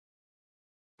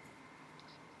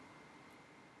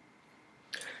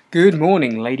Good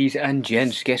morning, ladies and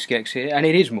gents. Gex here, and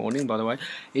it is morning, by the way.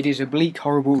 It is a bleak,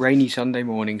 horrible, rainy Sunday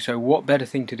morning, so what better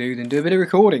thing to do than do a bit of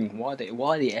recording? Why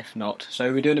the F not?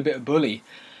 So we're doing a bit of bully,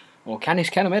 or Canis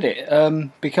Canum Edit,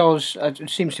 because it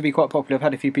seems to be quite popular. I've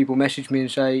had a few people message me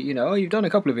and say, you know, oh, you've done a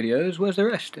couple of videos, where's the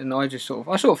rest? And I sort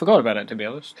of forgot about it, to be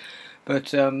honest.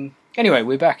 But anyway,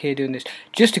 we're back here doing this.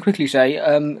 Just to quickly say,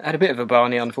 had a bit of a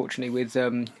Barney, unfortunately, with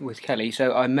Kelly,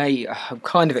 so I'm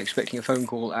kind of expecting a phone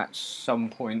call at some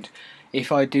point. If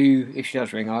she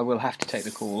does ring, I will have to take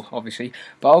the call, obviously,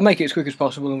 but I'll make it as quick as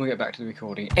possible and we'll get back to the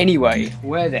recording. Anyway,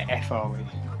 where the F are we?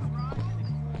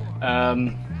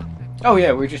 Oh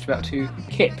yeah, we're just about to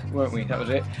kip, weren't we? That was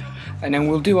it. And then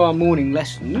we'll do our morning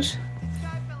lessons,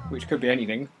 which could be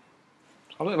anything.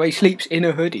 Oh, by the way, he sleeps in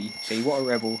a hoodie. See, what a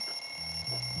rebel.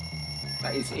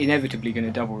 That is inevitably going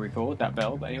to double record, that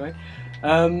bell, but anyway.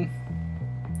 Right,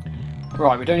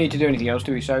 we don't need to do anything else,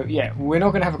 do we? So, yeah, we're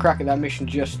not going to have a crack at that mission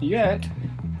just yet.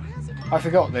 I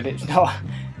forgot that it's not...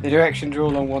 The directions are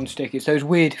all on one stick. It's those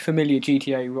weird, familiar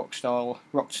GTA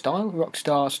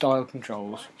Rockstar style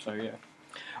controls. So, yeah.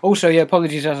 Also, yeah,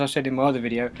 apologies, as I said in my other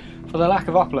video, for the lack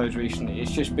of uploads recently.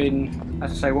 It's just been,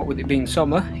 as I say, what with it being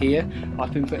summer here,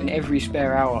 I've been putting every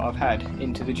spare hour I've had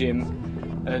into the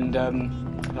gym, and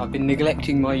I've been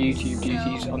neglecting my YouTube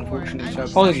duties, unfortunately, so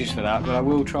apologies for that, but I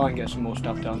will try and get some more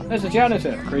stuff done. There's the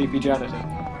janitor! Creepy janitor.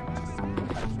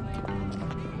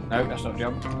 No, that's not a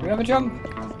jump. Do we have a jump?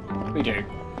 We do.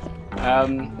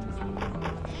 Actually,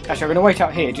 I'm going to wait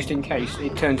out here, just in case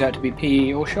it turns out to be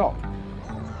PE or shop.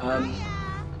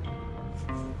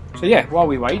 So yeah, while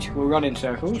we wait, we'll run in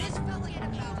circles.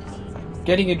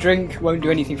 Getting a drink won't do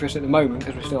anything for us at the moment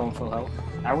because we're still on full health.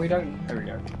 And we don't... There we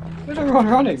go. Where's everyone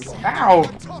running? Ow!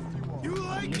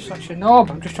 You're such a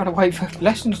knob. I'm just trying to wait for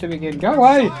lessons to begin. Go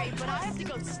away!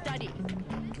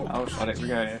 Oh, sod it. We're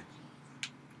going here.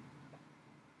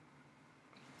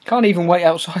 Can't even wait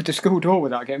outside the school door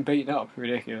without getting beaten up.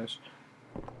 Ridiculous.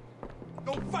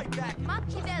 Oh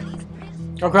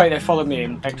great, they followed me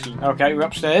in. Excellent. Okay, we're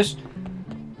upstairs.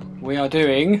 We are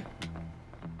doing...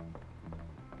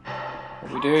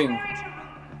 What are we doing?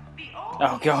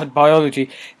 Oh god, biology.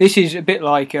 This is a bit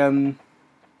like, oh,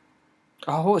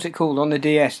 what was it called on the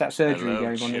DS? That surgery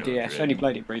game on the DS. I only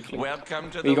played it briefly. But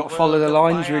you got to follow the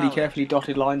lines, really carefully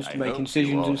dotted lines to make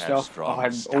incisions and stuff. Oh,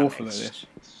 I'm awful at this.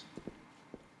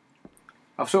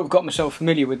 I've sort of got myself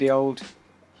familiar with the old...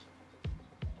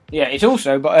 Yeah, it's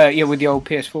also, but yeah, with the old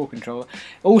PS4 controller.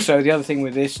 Also, the other thing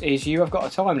with this is you have got a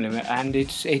time limit, and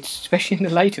it's especially in the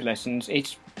later lessons,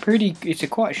 it's a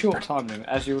quite short time limit,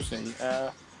 as you'll see.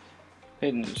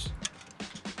 Pins.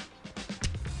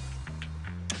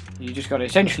 You just got to,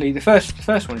 essentially, the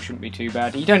first one shouldn't be too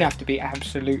bad. You don't have to be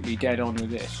absolutely dead on with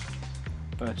this,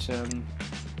 but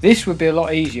this would be a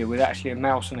lot easier with actually a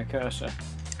mouse and a cursor.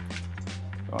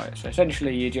 Right, so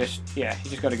essentially you just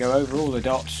got to go over all the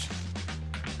dots.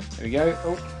 There we go.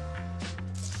 Oh.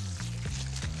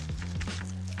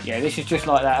 Yeah, this is just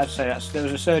like that. I'd say there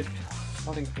was a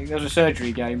there was a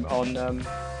surgery game on.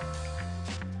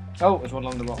 Oh, there's one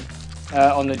along the bottom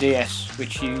on the DS,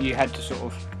 which you had to sort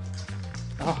of.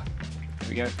 Oh, there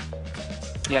we go.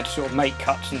 You had to sort of make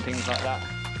cuts and things like that.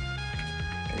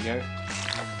 There we go.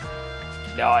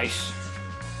 Nice.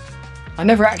 I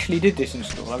never actually did this in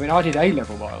school. I mean, I did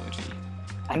A-level biology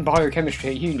and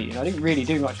biochemistry at uni, and I didn't really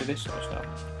do much of this sort of stuff.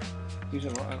 So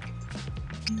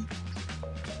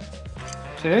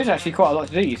there's actually quite a lot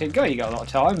to do. You think, oh, you got a lot of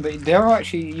time, but there are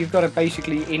actually, you've got to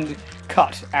basically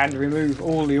cut and remove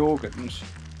all the organs,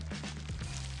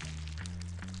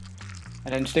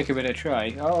 and then stick them in a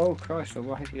tray. Oh Christ! There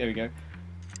we go.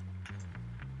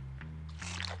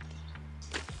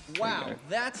 Wow,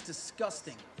 that's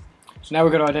disgusting. So now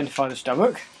we're going to identify the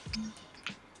stomach,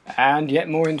 and yet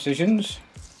more incisions.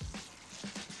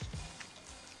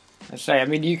 Let's say, I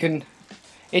mean, you can.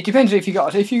 It depends if you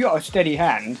got a steady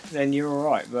hand, then you're all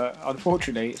right. But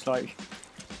unfortunately, it's like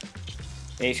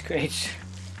it's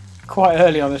quite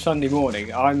early on a Sunday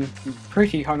morning. I'm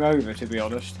pretty hungover, to be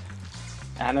honest,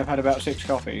 and I've had about 6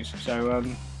 coffees, so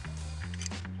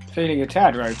feeling a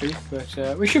tad ropey.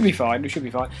 But we should be fine. We should be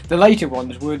fine. The later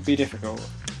ones would be difficult.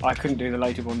 I couldn't do the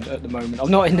later ones at the moment. I'm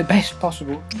not in the best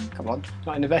possible. Come on,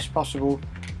 not in the best possible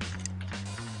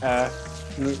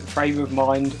frame of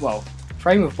mind. Well.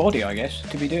 Frame of body, I guess,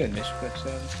 to be doing this, but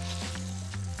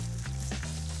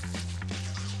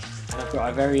I've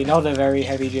got another very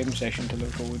heavy gym session to look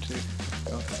forward to.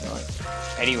 Oh,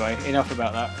 right. Anyway, enough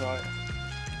about that. Right,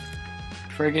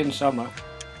 friggin' summer.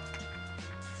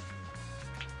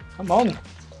 Come on.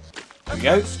 There we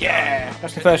go. Yeah,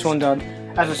 that's the first one done.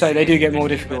 As I say, they do get more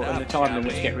difficult and the time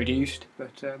limits get reduced.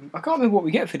 But I can't remember what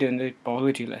we get for doing the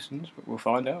biology lessons, but we'll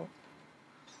find out.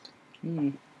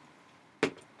 Do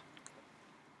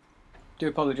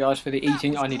apologise for the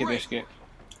eating. I need a biscuit.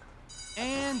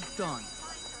 And done.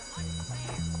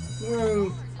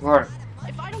 Right.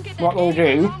 What we'll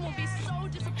do,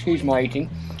 excuse my eating,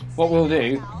 what we'll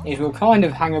do is we'll kind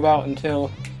of hang about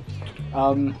until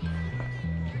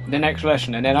the next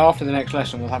lesson, and then after the next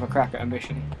lesson we'll have a crack at a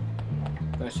mission.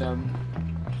 But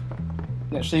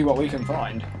let's see what we can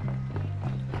find.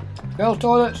 Girls'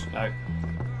 toilets? No.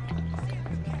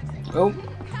 Oh.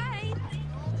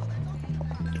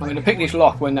 I'm going to pick this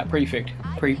lock when that prefect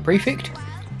has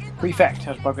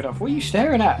buggered off. What are you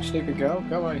staring at, stupid girl?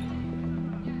 Go away.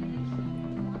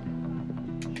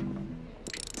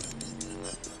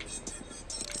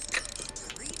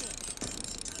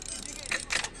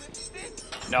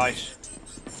 Nice.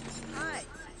 Hi.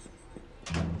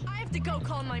 I have to go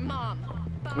call my mom.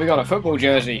 We got a football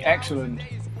jersey. Excellent.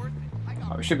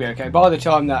 Oh, we should be okay. By the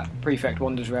time that prefect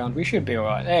wanders around, we should be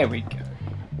alright. There we go.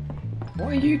 What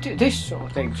are you doing? This sort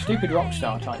of thing. Stupid rock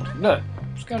star type. Look.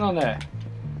 What's going on there?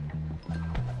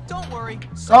 Don't worry.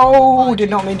 Oh, did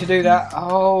not mean to do that.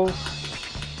 Oh.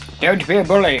 Don't be a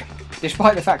bully.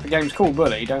 Despite the fact the game's called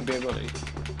Bully, don't be a bully.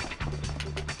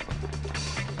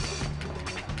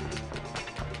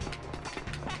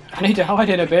 I need to hide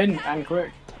in a bin, and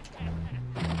quick.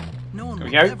 No one There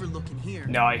we will go. ever look in here.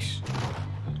 Nice.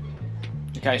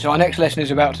 Okay, so our next lesson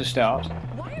is about to start.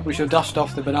 We shall dust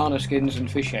off the banana skins and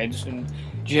fish heads and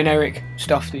generic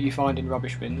stuff that you find in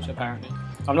rubbish bins, apparently.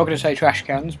 I'm not going to say trash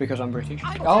cans because I'm British.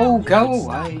 Oh, go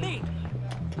away.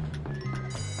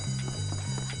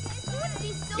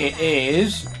 It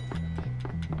is...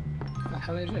 What the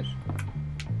hell is this?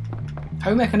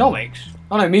 Home economics?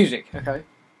 Oh no, music. Okay.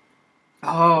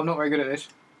 Oh, I'm not very good at this.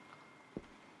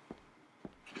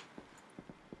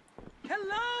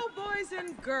 Hello, boys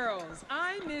and girls.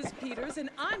 I'm Ms. Peters, and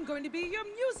I'm going to be your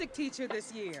music teacher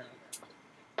this year.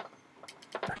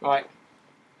 Right.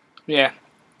 Yeah.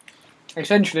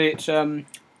 Essentially, it's sort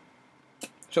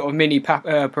of mini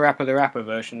Parappa the Rapper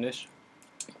version. This.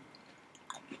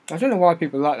 I don't know why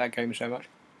people like that game so much.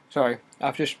 Sorry,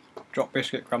 I've just dropped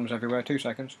biscuit crumbs everywhere. 2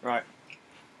 seconds. Right.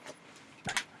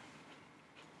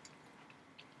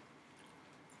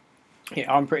 Yeah,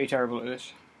 I'm pretty terrible at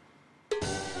this.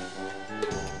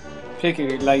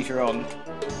 Particularly later on.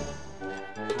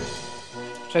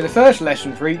 So the first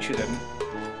lesson for each of them,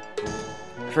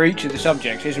 for each of the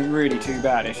subjects, isn't really too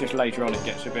bad. It's just later on it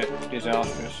gets a bit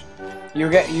disastrous.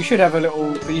 You should have a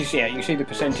little. You see the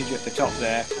percentage at the top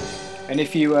there, and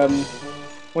if you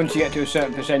once you get to a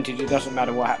certain percentage, it doesn't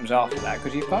matter what happens after that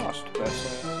because you've passed. But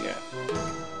yeah.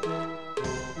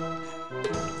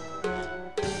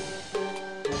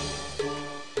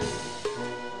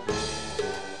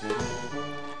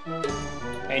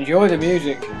 Enjoy the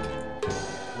music.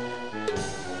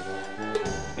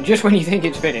 And just when you think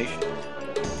it's finished,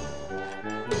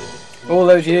 all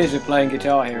those years of playing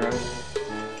Guitar Hero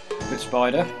with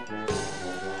Spider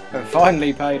have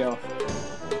finally paid off.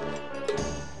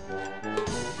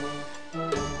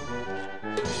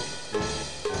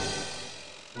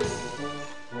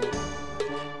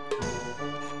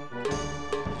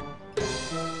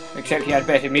 Except he had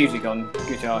better music on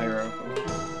Guitar Hero, of course.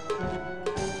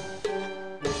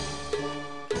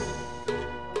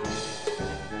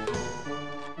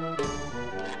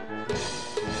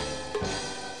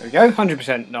 There we go,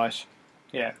 100% nice.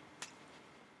 Yeah.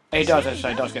 It does, as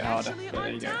I say, does get harder. But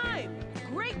there you go.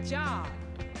 Great job.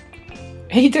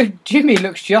 Jimmy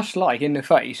looks just like, in the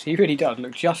face, he really does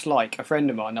look just like a friend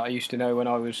of mine that I used to know when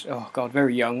I was, oh god,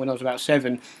 very young, when I was about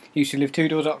 7. He used to live 2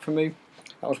 doors up from me.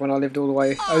 That was when I lived all the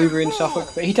way over in Suffolk.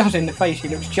 But he does in the face, he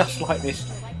looks just like this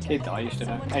kid that I used to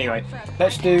know. Anyway,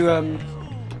 let's do,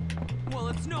 Well,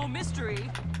 it's no mystery.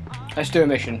 let's do a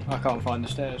mission. I can't find the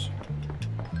stairs.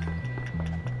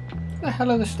 Where the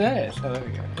hell are the stairs? Oh, there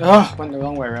we go. Oh, went the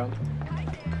wrong way around.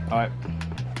 Alright.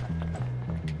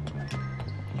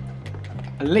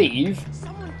 I believe...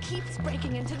 Someone keeps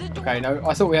breaking into the door. Okay, no,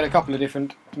 I thought we had a couple of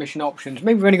different mission options.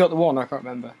 Maybe we've only got the one, I can't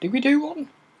remember. Did we do one?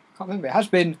 I can't remember. It has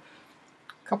been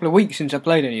a couple of weeks since I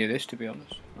played any of this, to be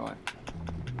honest. Right.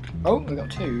 Oh, we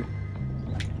got 2.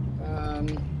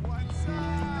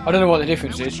 I don't know what the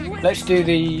difference is. Let's do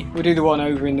the... We'll do the one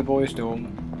over in the boys'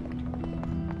 dorm.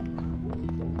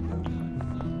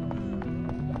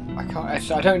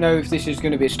 I don't know if this is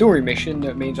going to be a story mission.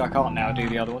 That means I can't now do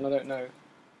the other one. I don't know.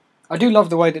 I do love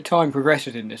the way that time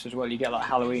progresses in this as well. You get like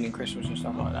Halloween and Christmas and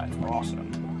stuff like that. It's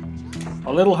awesome.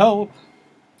 A little help.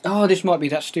 Oh, this might be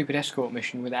that stupid escort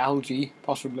mission with algae,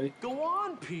 possibly. Go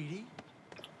on, Petey.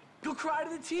 Go cry to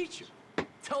the teacher.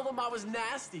 Tell them I was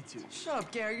nasty to you. Shut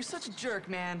up, Gary. You're such a jerk,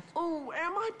 man. Oh,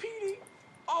 am I, Petey?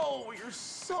 Oh, you're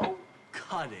so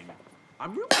cutting.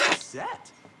 I'm really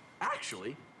upset.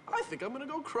 Actually, I think I'm gonna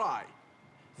go cry.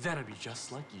 Then I'd be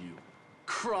just like you.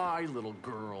 Cry, little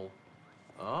girl.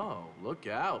 Oh, look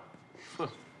out.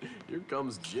 Here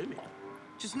comes Jimmy.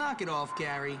 Just knock it off,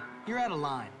 Gary. You're out of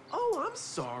line. Oh, I'm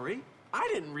sorry. I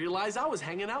didn't realize I was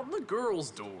hanging out in the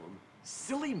girls' dorm.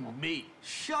 Silly me.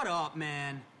 Shut up,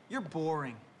 man. You're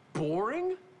boring.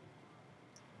 Boring?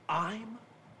 I'm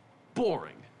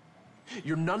boring.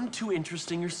 You're none too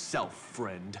interesting yourself,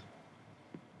 friend.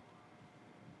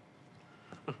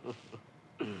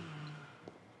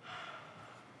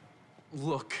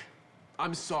 Look,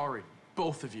 I'm sorry,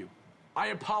 both of you. I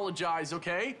apologize,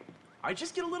 okay? I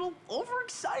just get a little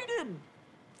overexcited.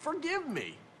 Forgive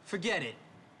me. Forget it.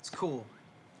 It's cool.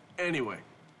 Anyway,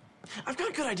 I've got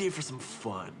a good idea for some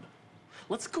fun.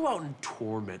 Let's go out and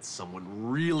torment someone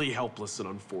really helpless and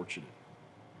unfortunate.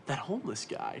 That homeless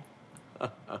guy.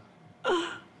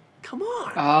 Come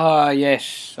on. Ah,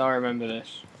 yes, I remember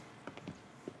this.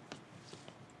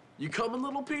 You coming,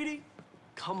 little Petey?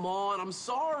 Come on, I'm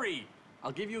sorry.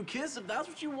 I'll give you a kiss if that's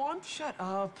what you want. Shut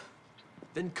up.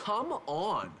 Then come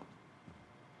on.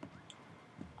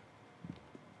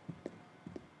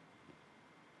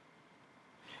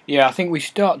 Yeah, I think we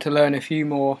start to learn a few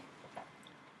more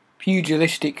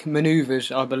pugilistic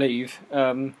manoeuvres, I believe.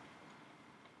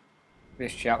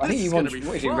 This chap, I think he wants,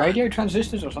 what is it, radio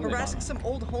transistors or something like Harassing that? some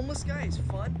old homeless guy is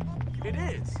fun. It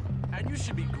is. And you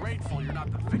should be grateful you're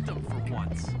not the victim for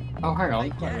once. Oh, hang on. I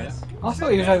guess. I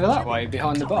thought he was over that way,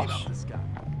 behind the Tell me bus. about this guy.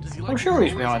 Does he like I'm to sure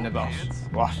he's lower behind the his own bus. pants?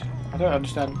 What? I don't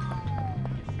understand.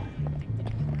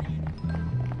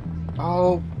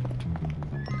 Oh.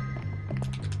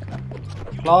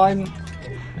 Climb.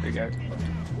 There we go.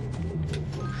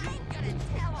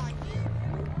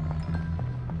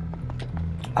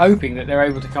 Hoping that they're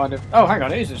able to kind of... Oh, hang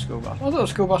on, it is a school bus. I thought the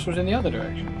school bus was in the other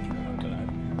direction. I don't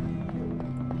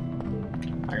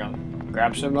know. Hang on.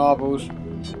 Grab some marbles.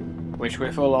 Which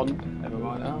we're full on. Never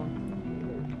mind. Oh.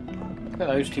 Look at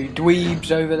those two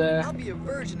dweebs over there. I'll be a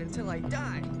virgin until I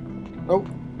die. Oh.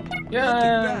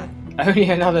 Yeah. Only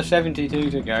another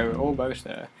 72 to go. Almost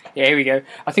there. Yeah, here we go.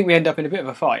 I think we end up in a bit of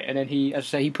a fight. And then he, as I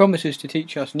say, he promises to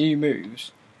teach us new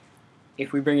moves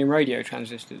if we bring in radio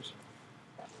transistors.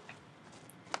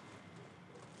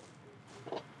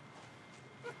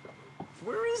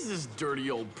 Where is this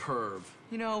dirty old perv?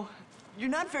 You know, you're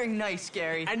not very nice,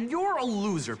 Gary. And you're a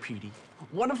loser, Petey.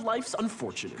 One of life's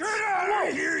unfortunates. Get out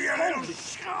of here, you little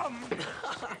scum!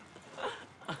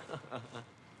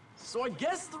 So I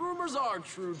guess the rumors are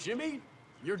true, Jimmy.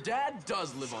 Your dad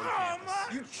does live on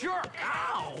campus. You jerk!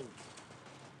 Ow!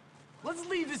 Let's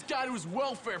leave this guy to his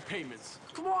welfare payments.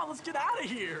 Come on, let's get out of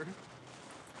here.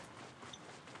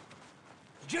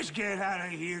 Just get out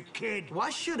of here, kid. Why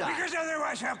should I? Because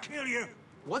otherwise I'll kill you.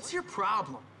 What's your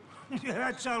problem?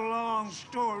 That's a long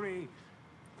story.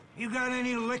 You got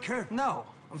any liquor? No,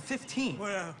 I'm 15.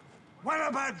 Well, what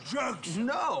about drugs?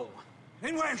 No.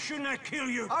 Then why shouldn't I kill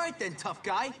you? All right then, tough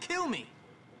guy. Kill me.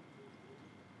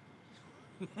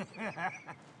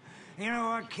 You know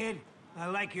what, kid? I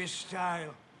like your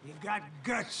style. You got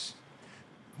guts.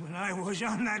 When I was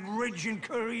on that ridge in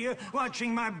Korea,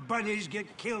 watching my buddies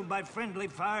get killed by friendly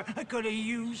fire, I could have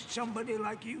used somebody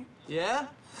like you. Yeah?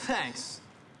 Thanks.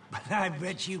 But I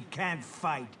bet you can't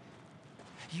fight.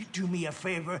 You do me a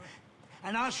favor,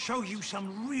 and I'll show you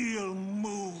some real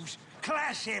moves.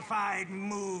 Classified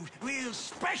moves. Real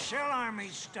special army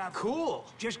stuff. Cool.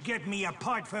 Just get me a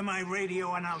part for my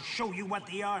radio, and I'll show you what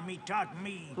the army taught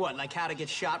me. What, like how to get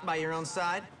shot by your own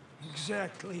side?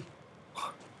 Exactly.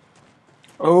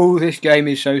 Oh, this game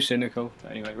is so cynical.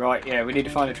 Anyway, right, yeah, we need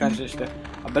to find a transistor.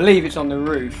 I believe it's on the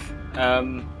roof.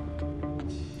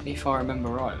 If I remember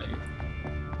rightly.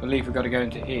 I believe we've got to go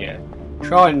into here.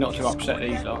 Trying not to upset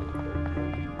these lot.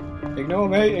 Ignore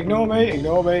me, ignore me,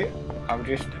 ignore me. I'm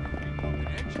just...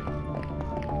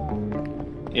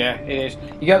 Yeah, it is.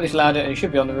 You go up this ladder and it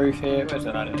should be on the roof here. Where's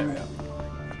the ladder? There we are.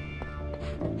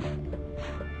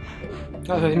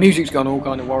 Oh, the music's gone all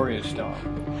kind of Warriors style.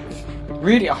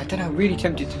 Really, I don't know, really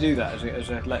tempted to do that as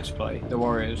a Let's Play, the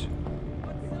Warriors.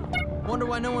 Wonder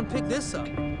why no one picked this up.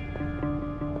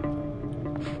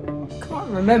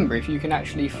 Can't remember if you can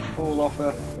actually fall off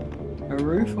a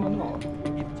roof or not.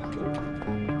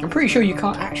 I'm pretty sure you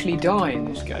can't actually die in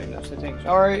this game, that's the thing.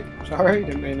 Sorry,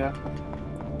 didn't mean that.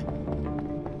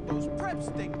 Those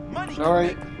preps think money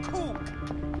Sorry. cool.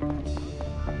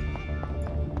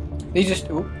 These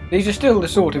are still the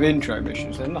sort of intro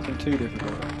missions, they're nothing too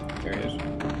difficult. Here it is.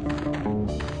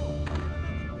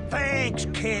 Thanks,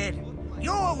 kid.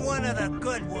 You're one of the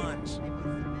good ones.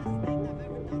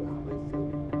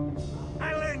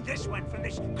 I learned this one from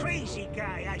this crazy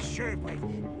guy I served with.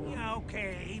 Yeah,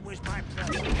 okay, he was my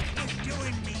brother. He's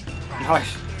doing me proud.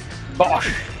 Nice.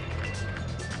 Bosh.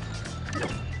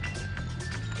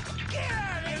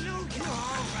 Yeah, they lose you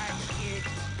all right, kid.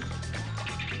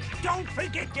 Don't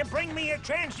forget to bring me a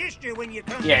transistor when you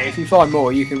come Yeah, back. if you find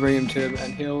more, you can bring him to him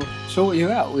and he'll sort you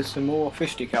out with some more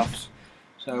fisticuffs.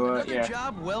 So, Another yeah,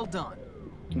 job well done.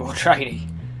 more training.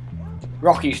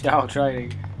 Rocky style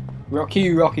training.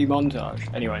 Rocky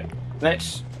montage. Anyway,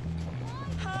 let's...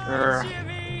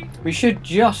 we should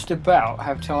just about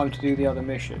have time to do the other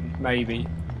mission, maybe.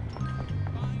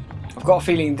 I've got a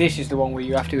feeling this is the one where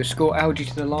you have to escort Algie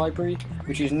to the library,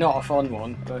 which is not a fun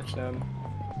one, but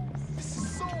This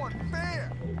is so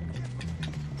unfair.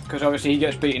 because obviously he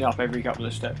gets beaten up every couple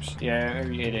of steps. Yeah,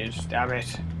 it is. Damn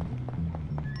it.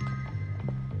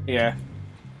 Yeah.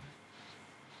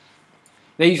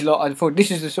 These lot, I thought this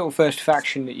is the sort of first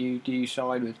faction that you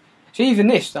side with. See, even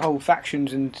this, the whole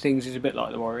factions and things is a bit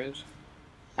like the Warriors.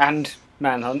 And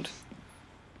Manhunt.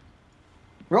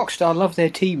 Rockstar love their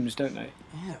teams, don't they?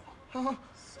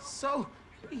 So,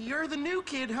 you're the new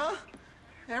kid, huh?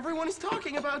 Everyone is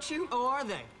talking about you. Oh, are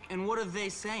they? And what are they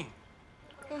saying?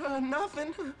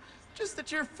 Nothing. Just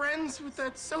that you're friends with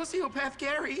that sociopath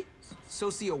Gary.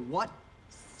 Socio what?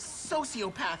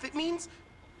 Sociopath, it means...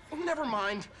 Never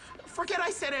mind. Forget I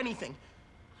said anything.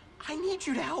 I need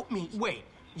you to help me. Wait,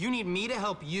 you need me to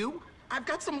help you? I've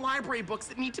got some library books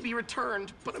that need to be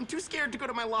returned, but I'm too scared to go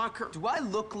to my locker. Do I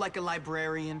look like a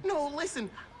librarian? No, listen.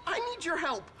 I need your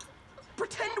help.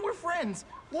 Pretend we're friends.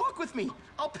 Walk with me.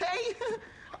 I'll pay.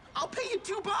 I'll pay you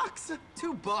 $2.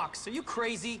 $2? Are you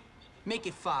crazy? Make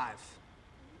it 5.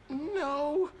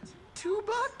 No.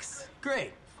 $2?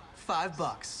 Great.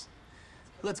 $5.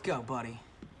 Let's go, buddy.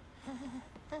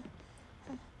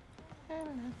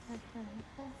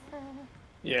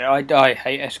 Yeah, I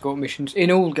hate escort missions.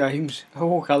 In all games,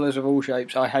 all colours of all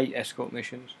shapes, I hate escort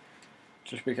missions.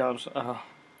 Just because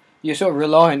you're sort of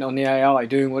reliant on the AI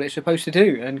doing what it's supposed to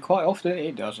do, and quite often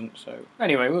it doesn't. So,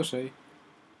 anyway, we'll see.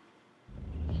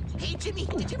 Hey, Jimmy,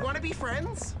 did you want to be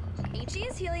friends? HE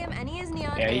is helium, NE is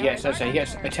neon. Yeah, he gets, he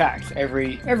gets attacked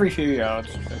every few yards.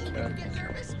 But, Get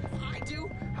nervous. I do.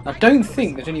 I don't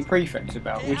think there's any prefects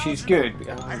about, which is good.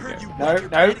 No.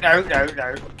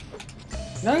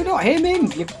 No, not him,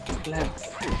 you pleb.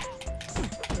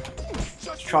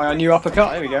 Let's try our new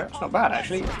uppercut. There we go. It's not bad,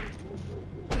 actually.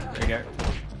 There we go.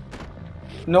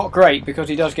 Not great, because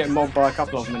he does get mobbed by a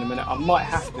couple of them in a minute. I might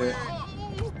have to...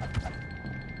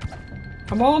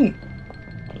 Come on!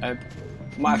 Pleb.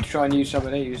 Might have to try and use some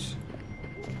of these.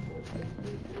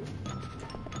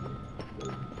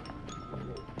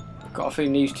 Got a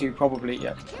feeling these two probably...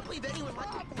 Yeah. Can't believe anyone like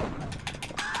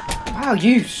Wow,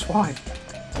 you swine!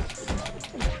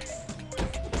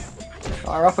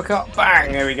 Fire uppercut,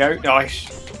 bang! There we go, nice.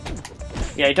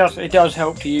 Yeah, it does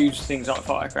help to use things like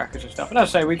firecrackers and stuff. And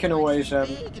as I say, we can always can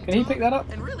he pick that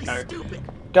up? and really No. stupid.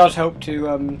 Does help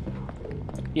to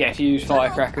yeah, to use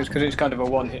firecrackers because it's kind of a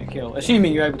one-hit kill.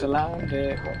 Assuming you're able to land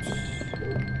it.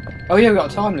 Oh yeah, we've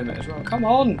got a time limit as well. Come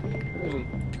on! Where is he?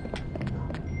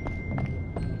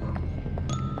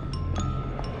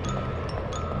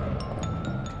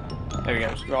 There he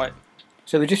goes, right.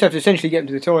 So we just have to essentially get him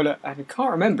to the toilet, and I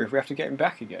can't remember if we have to get him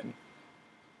back again.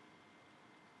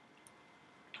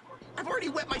 I've already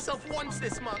wet myself once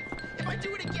this month. If I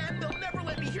do it again, they'll never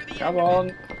let me hear the Come end of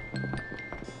it. on.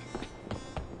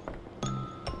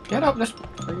 Get up, let's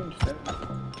friggin' step.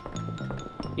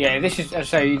 Yeah, this is, as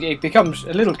I say, it becomes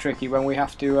a little tricky when we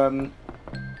have to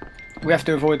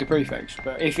avoid the prefects.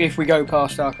 But if we go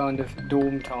past our kind of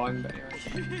dorm time, but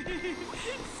anyway.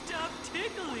 Stop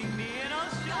tickling me and I'll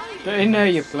show you. Get in there,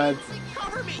 you pleb.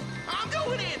 Cover me. I'm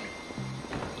going in.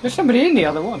 There's somebody in the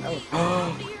other one.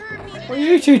 Oh. What are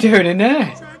you two doing in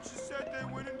there? Said they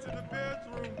went into the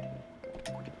bathroom.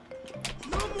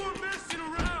 No more messing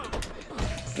around.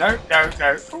 No. When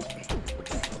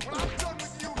I'm done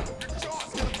with you, your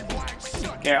jaw's gonna be black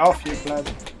shut. Get off, you pleb.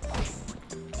 Get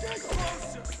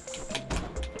closer.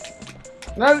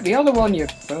 No, the other one, you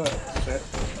bird. That's it.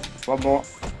 One more.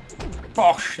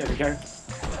 Bosh, there we go.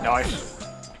 Nice.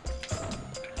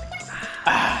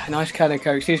 Ah, nice can of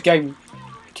Coke. This game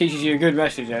teaches you a good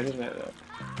message then, doesn't it?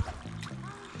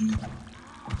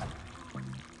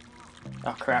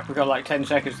 Oh crap, we've got like 10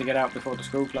 seconds to get out before the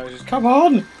school closes. Come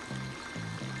on!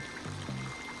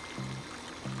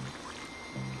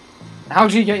 How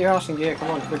do you get your ass in gear? Come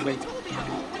on, quickly.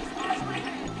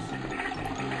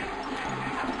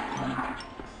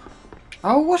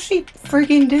 Oh, what's he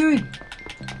friggin' doing?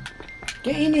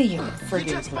 Get in here, you You friggin'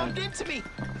 just clown. bumped into me.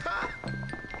 Huh?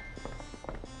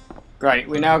 Great,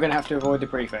 we're now going to have to avoid the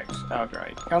prefects. Oh,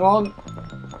 great. Come on.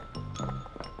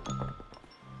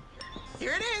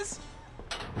 Here it is.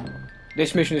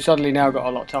 This mission has suddenly now got a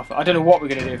lot tougher. I don't know what we're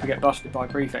going to do if we get busted by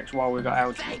prefects while we've got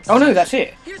algae. Thanks. Oh no, that's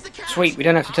it. Here's the catch. Sweet, we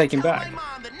don't have to take him Tell back. my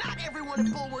mom that not everyone at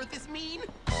Bullworth is mean.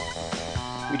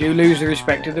 We do lose the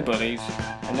respect of the bullies.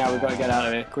 And now we've got to get out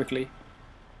of here quickly.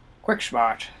 Quick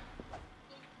smart.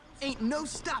 Ain't no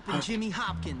stopping Jimmy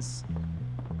Hopkins.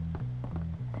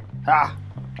 Ah!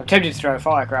 I'm tempted to throw a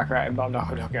firecracker at him, but I'm not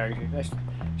going to.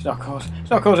 It's not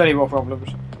cause any more problems.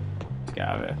 Let's get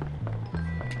out of here.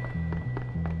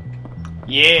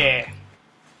 Yeah!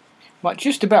 Might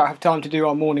just about have time to do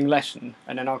our morning lesson,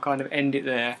 and then I'll kind of end it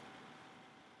there.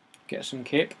 Get some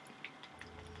kip.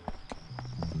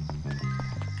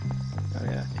 Oh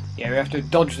yeah. Yeah, we have to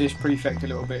dodge this prefect a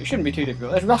little bit. It shouldn't be too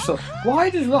difficult. There's Russell. Why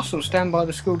does Russell stand by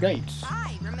the school gates?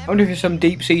 Hi, remember? I wonder if it's some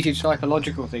deep-seated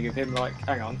psychological thing of him, like,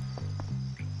 hang on.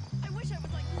 I wish I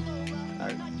was like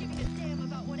Lola, not giving a damn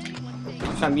about what anyone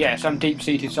thinks. Some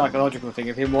deep-seated psychological thing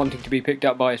of him wanting to be picked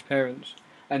up by his parents,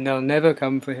 and they'll never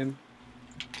come for him.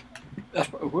 That's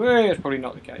probably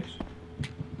not the case.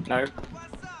 No.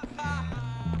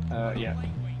 Yeah.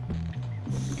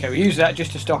 Okay, we use that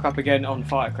just to stock up again on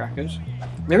firecrackers.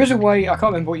 There is a way, I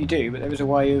can't remember what you do, but there is a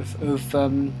way of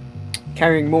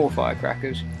carrying more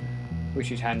firecrackers,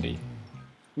 which is handy.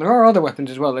 There are other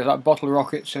weapons as well. There's like bottle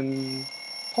rockets and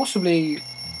possibly,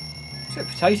 is it a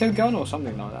potato gun or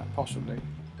something like that? Possibly.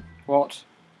 What?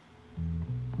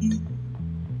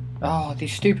 Oh,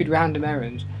 these stupid random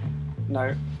errands.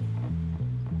 No.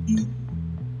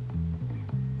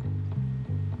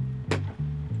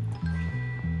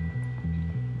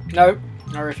 No,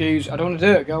 I refuse. I don't want to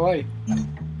do it. Go away.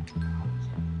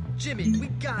 Jimmy, we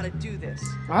gotta do this.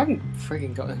 I haven't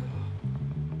friggin' got it.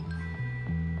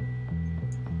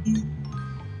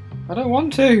 I don't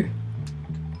want to.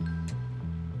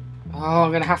 Oh,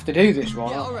 I'm gonna have to do this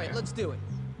one. Yeah, aren't I? alright, let's do it.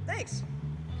 Thanks.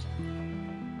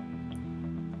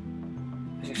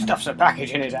 He stuffs a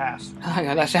package in his ass. Hang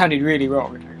on, that sounded really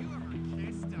wrong.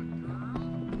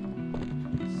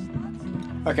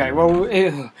 Okay, well,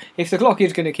 if the clock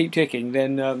is going to keep ticking,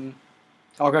 then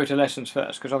I'll go to lessons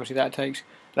first, because obviously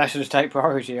lessons take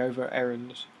priority over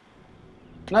errands.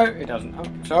 No, it doesn't. Oh,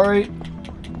 sorry.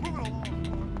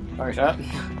 Sorry, sir.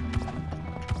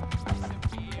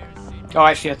 Oh,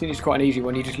 actually, I think it's quite an easy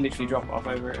one. You just literally drop it off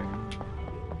over it.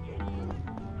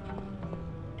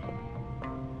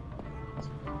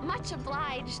 Much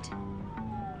obliged.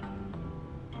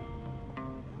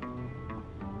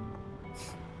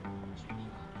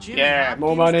 Jimmy Yeah, Hopkins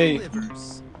more money.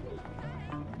 delivers.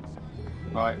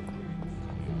 Right.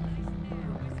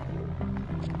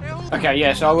 Okay,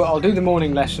 yeah, so I'll do the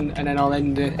morning lesson and then I'll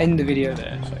end the video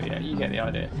there. So yeah, you get the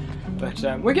idea.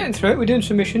 But we're getting through it. We're doing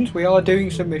some missions. We are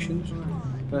doing some missions.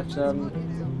 But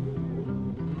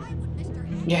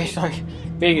yeah, it's like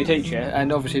being a teacher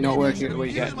and obviously not working at the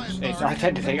weekends. I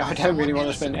tend to think I don't really want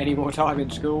to spend any more time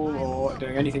in school or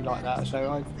doing anything like that.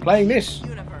 So I'm playing this.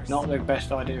 Not the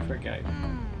best idea for a game.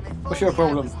 What's your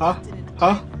problem? Huh?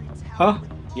 Huh? Huh?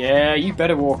 Yeah, you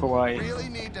better walk away. Really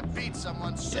need to beat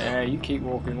someone soon. Yeah, you keep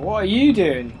walking. What are you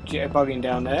doing? Jitterbugging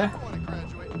down there? I want to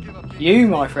graduate and give up. You,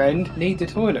 my friend, need the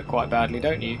toilet quite badly,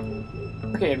 don't you?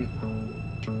 Look at him.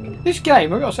 This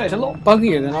game, I've got to say, it's a lot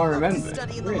buggier than I remember.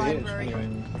 Study It in the really is. library. Anyway.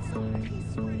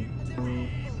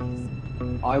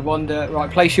 I wonder... Right,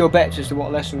 place your bets as to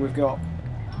what lesson we've got.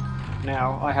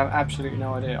 Now, I have absolutely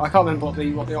no idea. I can't remember what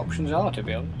the options are, to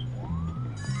be honest.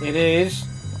 It is...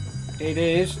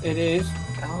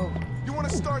 Oh. You want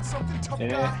to start something, tough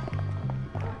Yeah.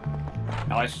 guy?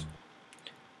 Nice.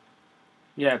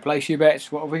 Yeah, place your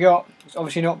bets. What have we got? It's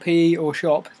obviously not PE or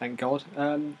shop, thank God.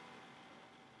 I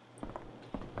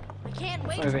can't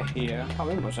wait. Over here. I can't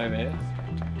remember what's over here.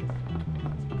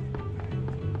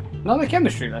 Another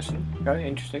chemistry lesson. Very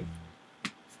interesting.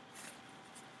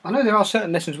 I know there are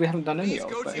certain lessons we haven't done any of,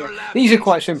 but yeah. These are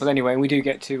quite simple anyway, and we do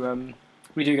get to earn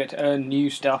new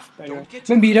stuff. But anyway.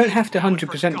 Remember, you don't have to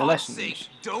 100% the lessons.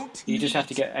 You just have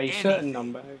to get a certain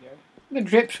number. There we go. The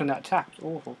drips from that tap. It's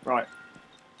awful. Right.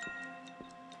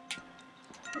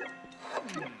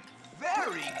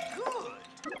 Very good.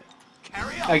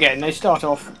 Carry on. Again, they start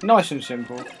off nice and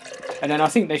simple, and then I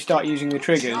think they start using the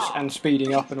triggers and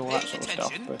speeding up and all that sort of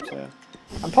stuff. But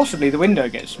and possibly the window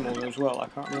gets smaller as well. I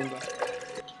can't remember.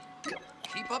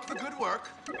 Keep up the good work.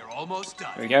 You're almost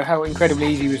done. There we go. How incredibly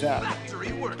easy was that?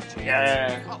 Factory work.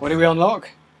 Yeah. What did we unlock?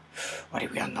 What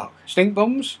did we unlock? Stink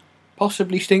bombs?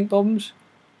 Possibly stink bombs?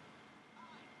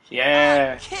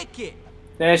 Yeah. Kick it.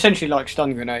 They're essentially like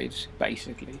stun grenades,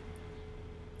 basically.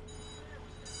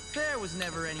 There was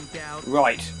never any doubt.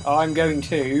 Right, I'm going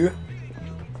to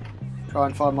try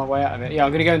and find my way out of it. Yeah,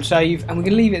 I'm going to go and save, and we're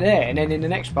going to leave it there. And then in the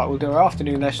next part, we'll do our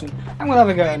afternoon lesson, and we'll have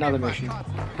a go at another mission.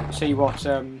 See what,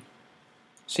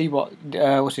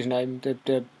 what's his name?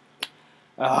 The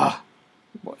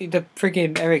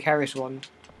friggin' Eric Harris one.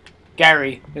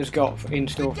 Gary has got in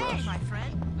store for us.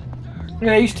 Look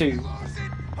at these two.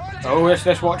 Oh,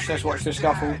 let's watch the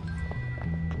scuffle.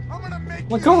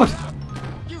 My God!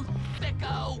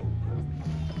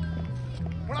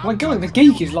 My God, the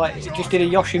geek is like just did a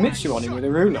Yoshimitsu on him with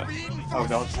a ruler. Oh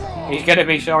God, he's gonna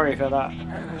be sorry for that.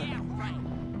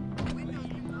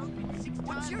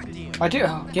 I do.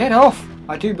 Oh, get off!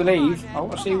 I do believe. I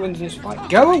want to see who wins this fight.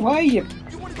 Go away! You...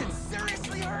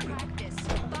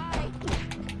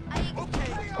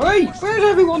 Wait, where's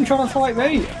everyone trying to fight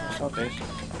me? Stop this.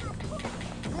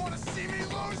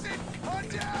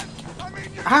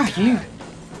 Ah, you!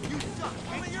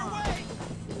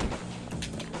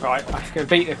 Right, I'm just going to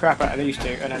beat the crap out of these two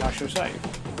and then I shall save.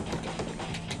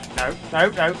 No.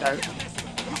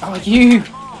 Oh, you!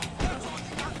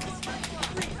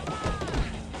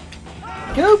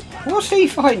 Go! What's he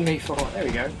fighting me for? There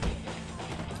we go.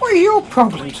 What are your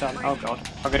problems, son? Oh God,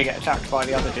 I'm going to get attacked by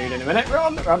the other dude in a minute.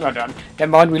 Run! Never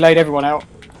mind, we laid everyone out.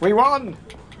 We won!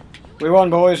 We won,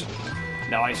 boys.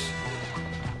 Nice.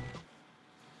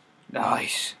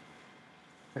 Nice.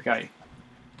 Okay.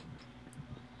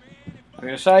 I'm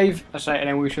going to save, and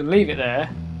then we should leave it there.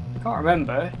 Can't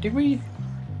remember, did we?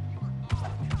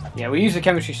 Yeah, we use the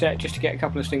chemistry set just to get a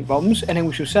couple of stink bombs, and then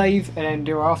we shall save, and then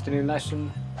do our afternoon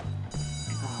lesson.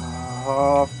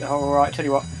 Alright, tell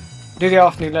you what. Do the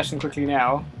afternoon lesson quickly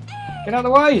now. Get out of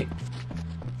the way!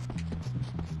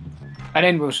 And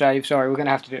then we'll save. Sorry, we're going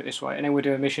to have to do it this way, and then we'll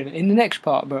do a mission in the next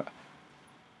part, but...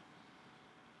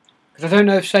 Because I don't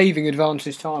know if saving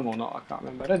advances time or not, I can't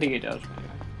remember. I don't think it does.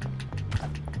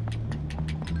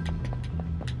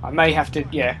 I may have to,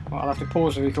 yeah, well, I'll have to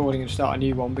pause the recording and start a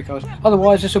new one because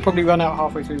otherwise this will probably run out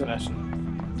halfway through the lesson.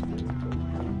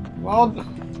 Well,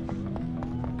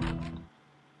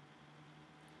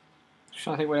 just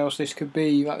trying to think what else this could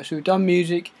be. Right, so we've done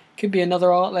music, could be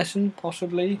another art lesson,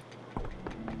 possibly.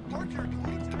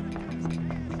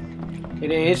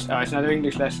 It is. Oh, it's another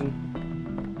English lesson.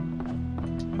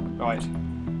 Right.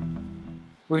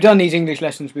 We've done these English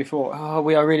lessons before. Oh,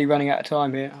 we are really running out of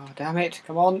time here. Oh, damn it,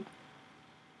 come on.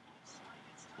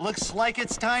 Looks like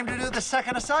it's time to do the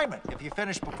second assignment. If you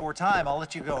finish before time, I'll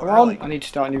let you go Come early. on, I need to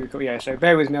start a new recording. Yeah, so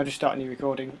bear with me, I'll just start a new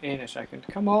recording in a second.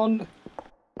 Come on.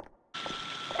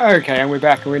 Okay, and we're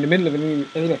back. We're in the middle of an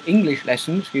English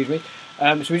lesson, excuse me.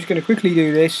 So we're just going to quickly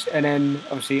do this, and then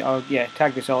obviously I'll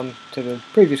tag this on to the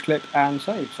previous clip and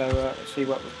save. So let's see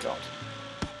what we've got.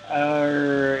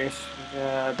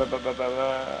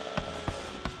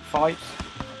 Fight.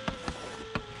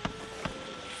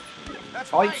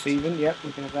 Fights right. Even, yep,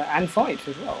 we can have that. And fights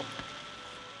as well.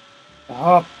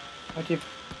 Oh, I did.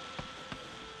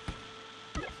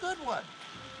 Good one.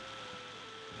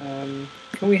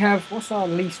 Can we have, what's our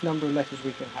least number of letters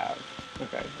we can have?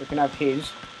 Okay, we can have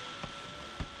his.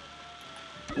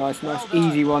 Nice,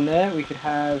 easy one there. We could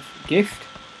have gift.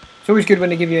 It's always good when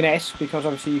they give you an S because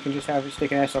obviously you can just have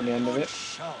stick an S on the end of it.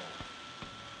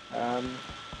 There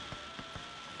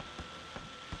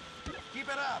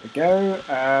we go.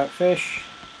 Fish.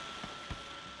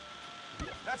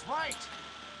 That's right.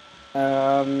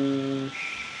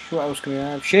 What else can we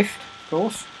have? Shift, of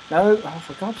course. No, oh,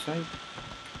 for God's sake.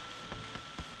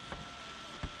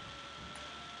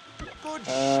 Good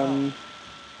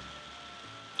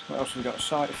what else have we got?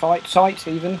 Sight,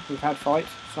 even. We've had fight.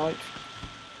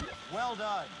 Well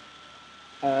done.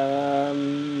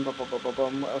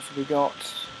 What else have we got?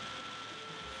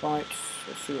 Fight.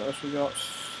 Let's see what else we got.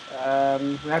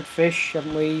 We had fish,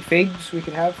 haven't we? Figs, we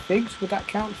could have figs. Would that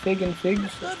count? Fig and figs?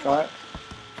 Let's try it.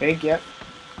 Fig, yep.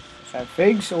 Let's have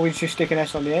figs. Always just stick an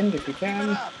S on the end if we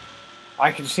can.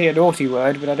 I can see a naughty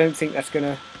word, but I don't think that's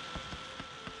gonna...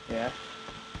 Yeah.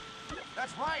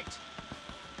 That's right.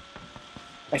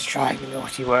 Let's try the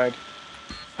naughty word.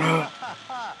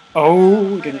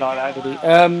 Oh, we didn't like that, did we?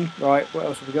 Right, what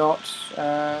else have we got?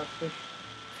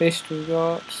 Fist we've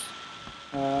got.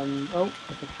 Oh,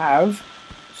 we could have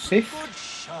Sif. Good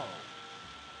show.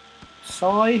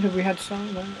 Sigh, have we had sigh?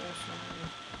 No,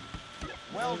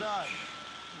 well done.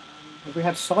 Have we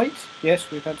had sight?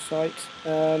 Yes, we've had sight.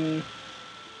 Oh,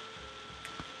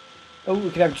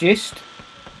 we could have gist.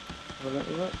 Have a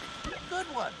little look. Good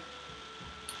one.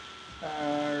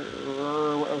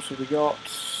 What else have we got?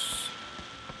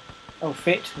 Oh,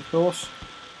 fit, of course.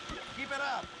 Keep it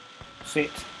up.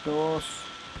 Sit, of course.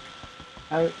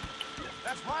 Oh.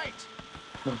 That's right.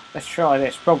 Let's try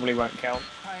this. Probably won't count.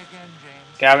 I again,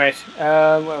 James. Damn it.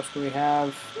 What else do we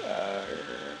have?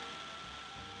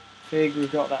 Fig,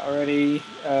 we've got that already.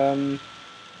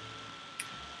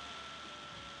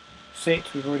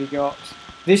 Sit, we've already got.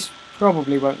 This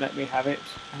probably won't let me have it.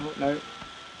 I don't know.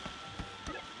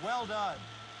 Well done.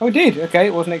 Oh, it did. Okay,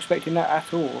 wasn't expecting that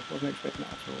at all. Wasn't expecting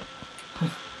that at all.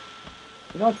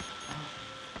 Did I?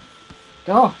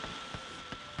 Oh.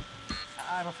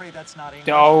 I'm afraid that's not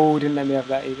English. Oh, didn't let me have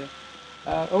that either.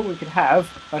 Oh, we could have.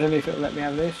 I don't know if it'll let me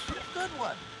have this. Good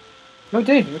one. No, it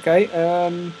did. Okay.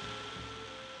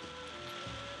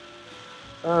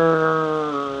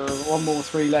 One more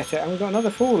 3-letter, and we've got another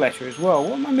 4-letter as well.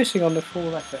 What am I missing on the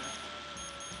 4-letter?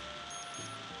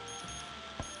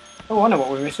 Oh, I know what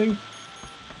we're missing.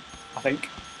 I think.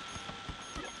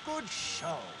 Good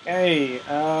show. Hey,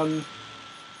 oh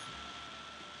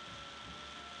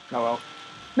well.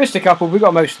 Missed a couple, we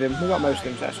got most of them. We got most of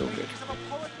them, so that's all good.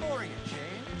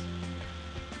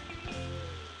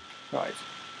 Right.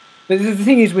 But the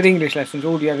thing is, with English lessons,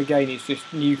 all you ever gain is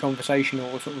just new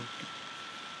conversational sort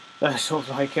of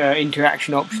like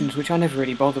interaction options, which I never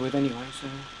really bother with anyway. So,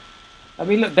 I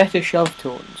mean, look, better shove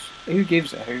taunts. Who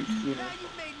gives a hoot? You know. Now you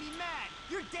made me mad.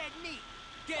 You're dead meat.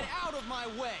 Get out of my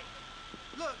way.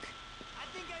 Look, I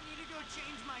think I need to go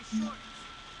change my shorts.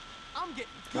 I'm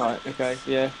getting good. Right. Okay.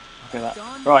 Yeah. Look at that.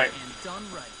 Done Right. and done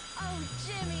right. Oh,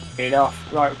 Jimmy. Get it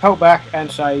off. Right. Pelt back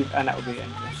and save, and that will be the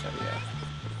end of this. So yeah.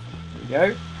 There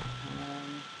we go.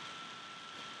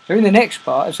 So in the next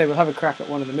part, I say we'll have a crack at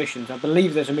one of the missions. I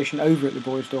believe there's a mission over at the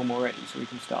boys' dorm already, so we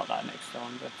can start that next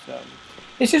time. But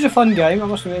this is a fun game. I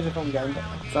must admit, it's a fun game.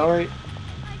 But, sorry,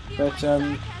 but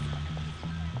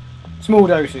small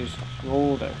doses.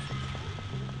 Small doses.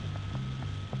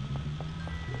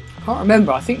 I can't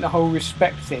remember. I think the whole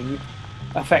respect thing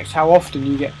affects how often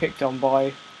you get picked on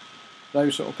by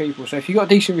those sort of people. So if you've got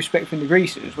decent respect from the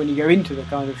greasers, when you go into the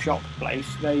kind of shop place,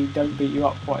 they don't beat you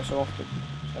up quite so often.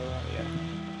 So yeah.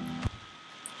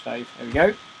 Save. There we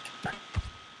go.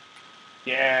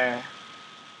 Yeah.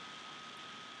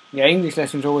 Yeah, English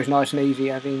lessons are always nice and easy,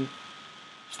 having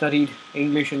studied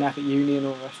English and that at uni and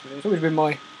all the rest of it. It's always been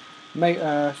my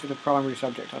sort of primary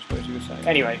subject, I suppose you would say.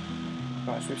 Anyway,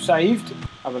 right, so we've saved,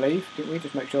 I believe, didn't we?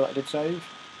 Just make sure that I did save.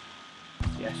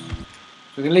 Yes.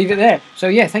 So we're going to leave it there. So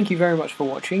yeah, thank you very much for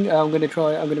watching. I'm going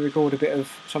to record a bit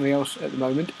of something else at the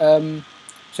moment.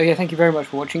 So yeah, thank you very much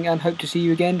for watching, and hope to see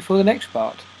you again for the next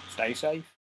part. Stay safe.